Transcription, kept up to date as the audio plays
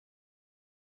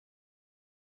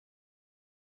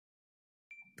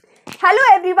Hello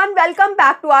everyone, welcome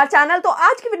back to our channel. तो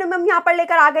आज की वीडियो में हम यहाँ पर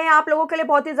लेकर आ गए हैं आप लोगों के लिए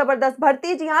बहुत ही जबरदस्त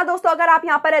भर्ती। जी हाँ दोस्तों, अगर आप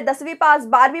यहाँ पर है 10वीं पास,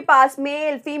 12वीं पास,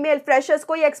 मेल फीमेल फ्रेशर्स,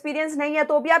 कोई एक्सपीरियंस नहीं है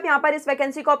तो भी आप यहाँ पर इस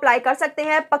वैकेंसी को अप्लाई कर सकते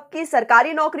हैं। पक्की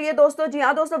सरकारी नौकरी है दोस्तों। जी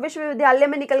हाँ दोस्तों, विश्वविद्यालय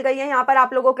में निकल गई है यहाँ पर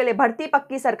आप लोगों के लिए भर्ती।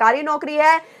 पक्की सरकारी नौकरी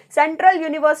है। सेंट्रल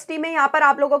यूनिवर्सिटी में यहाँ पर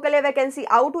आप लोगों के लिए वैकेंसी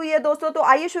आउट हुई है दोस्तों। तो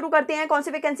आइए शुरू करते हैं। कौन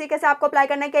सी वैकेंसी, कैसे आपको अप्लाई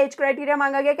करना है, क्या एज क्राइटेरिया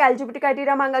मांगा गया, क्या एलिजिबिलिटी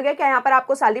क्राइटेरिया मांगा गया, क्या यहाँ पर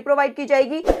आपको सैलरी प्रोवाइड की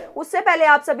जाएगी। उससे पहले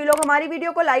आप सभी लोग हमारी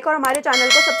वीडियो को लाइक और हमारे चैनल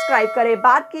को सब्सक्राइब करें।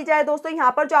 बात की जाए दोस्तों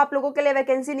यहाँ पर जो आप लोगों के लिए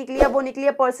वैकेंसी निकली है वो निकली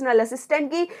है पर्सनल असिस्टेंट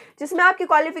की, जिसमें आपकी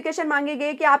क्वालिफिकेशन मांगी गई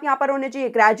है कि आप यहाँ पर होने चाहिए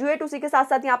ग्रेजुएट। उसी के साथ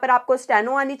साथ यहाँ पर आपको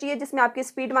स्टेनो आनी चाहिए, जिसमें आपकी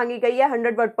स्पीड मांगी गई है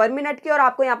 100 वर्ड पर मिनट की, और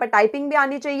आपको यहाँ पर टाइपिंग भी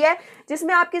आनी चाहिए,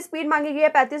 जिसमें आपकी स्पीड मांगी गई है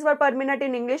 35 वर्ड पर minute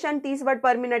in English and 30 word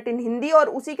पर मिनट इन हिंदी। और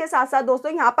उसी के साथ साथ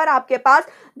दोस्तों यहाँ पर आपके पास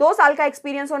 2 साल का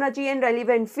एक्सपीरियंस होना चाहिए इन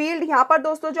रेलिवेंट फील्ड। यहाँ पर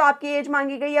दोस्तों जो आपकी एज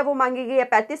मांगी गई है वो मांगी गई है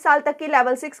 35 साल तक की।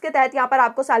 लेवल 6 के तहत यहाँ पर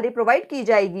आपको सैलरी प्रोवाइड की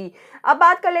जाएगी। अब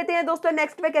बात कर लेते हैं दोस्तों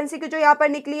नेक्स्ट वैकेंसी की जो यहाँ पर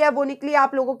निकली है वो निकली है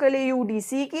आप लोगों के लिए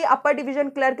यूडीसी की, अपर डिवीजन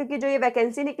क्लर्क की जो ये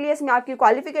वैकेंसी निकली है। इसमें आपकी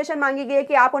क्वालिफिकेशन मांगी गई है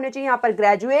कि आप होने चाहिए यहाँ पर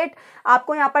ग्रेजुएट,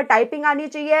 आपको यहाँ पर टाइपिंग आनी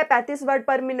चाहिए 35 वर्ड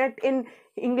पर minute in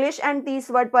English and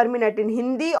 30 word पर मिनट इन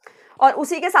हिंदी। और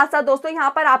उसी के साथ साथ दोस्तों यहाँ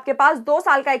पर आपके पास 2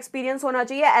 साल का एक्सपीरियंस होना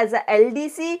चाहिए एज अ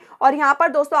एलडीसी। और यहाँ पर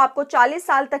दोस्तों आपको 40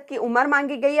 साल तक की उम्र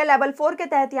मांगी गई है। लेवल 4 के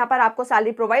तहत यहाँ पर आपको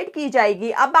सैलरी प्रोवाइड की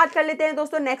जाएगी। अब बात कर लेते हैं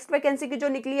दोस्तों नेक्स्ट वैकेंसी की जो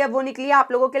निकली है वो निकली है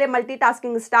आप लोगों के लिए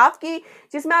मल्टीटास्किंग स्टाफ की,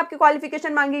 जिसमें आपकी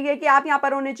क्वालिफिकेशन मांगी गई है कि आप यहाँ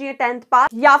पर होने चाहिए 10th पास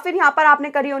या फिर यहाँ पर आपने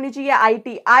करी होनी चाहिए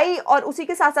ITI। और उसी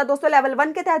के साथ साथ दोस्तों लेवल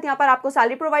 1 के तहत यहाँ पर आपको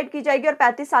सैलरी प्रोवाइड की जाएगी और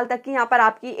 35 साल तक की यहाँ पर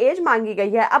आपकी एज मांगी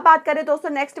गई है। अब बात करें दोस्तों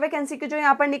नेक्स्ट वैकेंसी की जो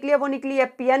यहाँ पर निकली है वो निकली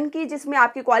है PN की, जिसमें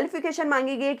आपकी क्वालिफिकेशन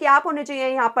मांगी गई है कि आप होने चाहिए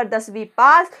यहाँ पर 10वीं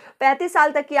पास, 35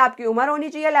 साल तक की आपकी उम्र होनी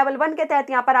चाहिए। लेवल 1 के तहत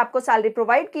यहाँ पर आपको सैलरी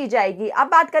प्रोवाइड की जाएगी। अब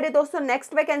बात करें दोस्तों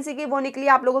नेक्स्ट वैकेंसी की, वो निकली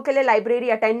आप लोगों के लिए लाइब्रेरी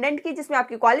अटेंडेंट की, जिसमें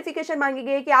आपकी क्वालिफिकेशन मांगी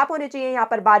गई है कि आप होने चाहिए यहाँ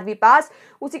पर 12वीं पास।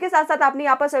 उसी के साथ साथ आपने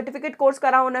यहाँ पर सर्टिफिकेट कोर्स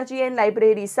करा होना चाहिए इन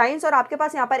लाइब्रेरी साइंस, और आपके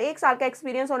पास यहाँ पर 1 साल का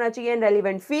एक्सपीरियंस होना चाहिए इन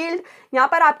रेलिवेंट फील्ड। यहाँ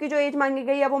पर आपकी जो एज मांगी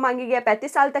गई है वो मांगी गई है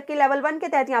 35 साल तक की। लेवल 1 के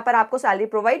तहत यहाँ पर आपको सैलरी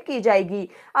प्रोवाइड की जाएगी।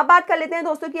 अब बात कर लेते हैं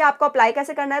दोस्तों कि आपको अप्लाई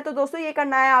कैसे करना है। तो दोस्तों ये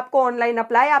करना है आपको ऑनलाइन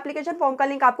अप्लाई। एप्लीकेशन फॉर्म का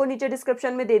लिंक आपको नीचे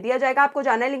डिस्क्रिप्शन में दे दिया जाएगा। आपको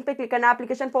जाना है, लिंक पे क्लिक करना है,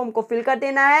 एप्लीकेशन फॉर्म को फिल कर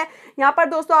देना है। यहाँ पर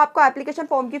दोस्तों आपको एप्लीकेशन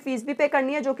फॉर्म की फीस भी पे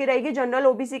करनी है, जो कि रहेगी जनरल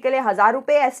OBC के लिए 1000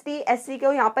 रुपए, ST SC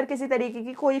को यहाँ पर किसी तरीके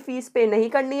की कोई फीस पे नहीं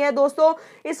करनी है दोस्तों।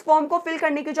 इस फॉर्म को फिल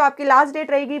करने की जो आपकी लास्ट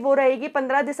डेट रहेगी वो रहेगी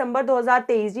 15 दिसंबर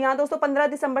 2023। जी हाँ दोस्तों, 15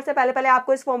 दिसंबर से पहले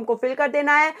आपको इस फॉर्म को फिल कर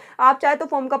देना है। आप चाहे तो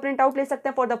फॉर्म का प्रिंट आउट ले सकते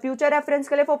हैं फॉर द फ्यूचर रेफरेंस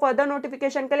के लिए। फॉर फर्दर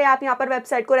नोटिफिकेशन के लिए आप यहाँ पर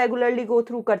वेबसाइट को रेगुलरली गो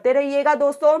थ्रू करते रहिएगा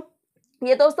दोस्तों।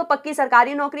 ये दोस्तों पक्की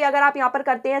सरकारी नौकरी, अगर आप यहाँ पर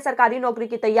करते हैं सरकारी नौकरी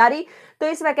की तैयारी तो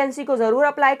इस वैकेंसी को जरूर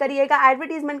अप्लाई करिएगा।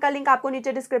 एडवर्टीजमेंट का लिंक आपको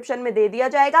नीचे डिस्क्रिप्शन में दे दिया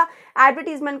जाएगा।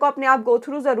 एडवर्टीजमेंट को अपने आप गो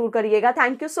थ्रू जरूर करिएगा।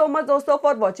 थैंक यू सो मच दोस्तों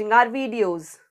फॉर वॉचिंग आवर वीडियोज।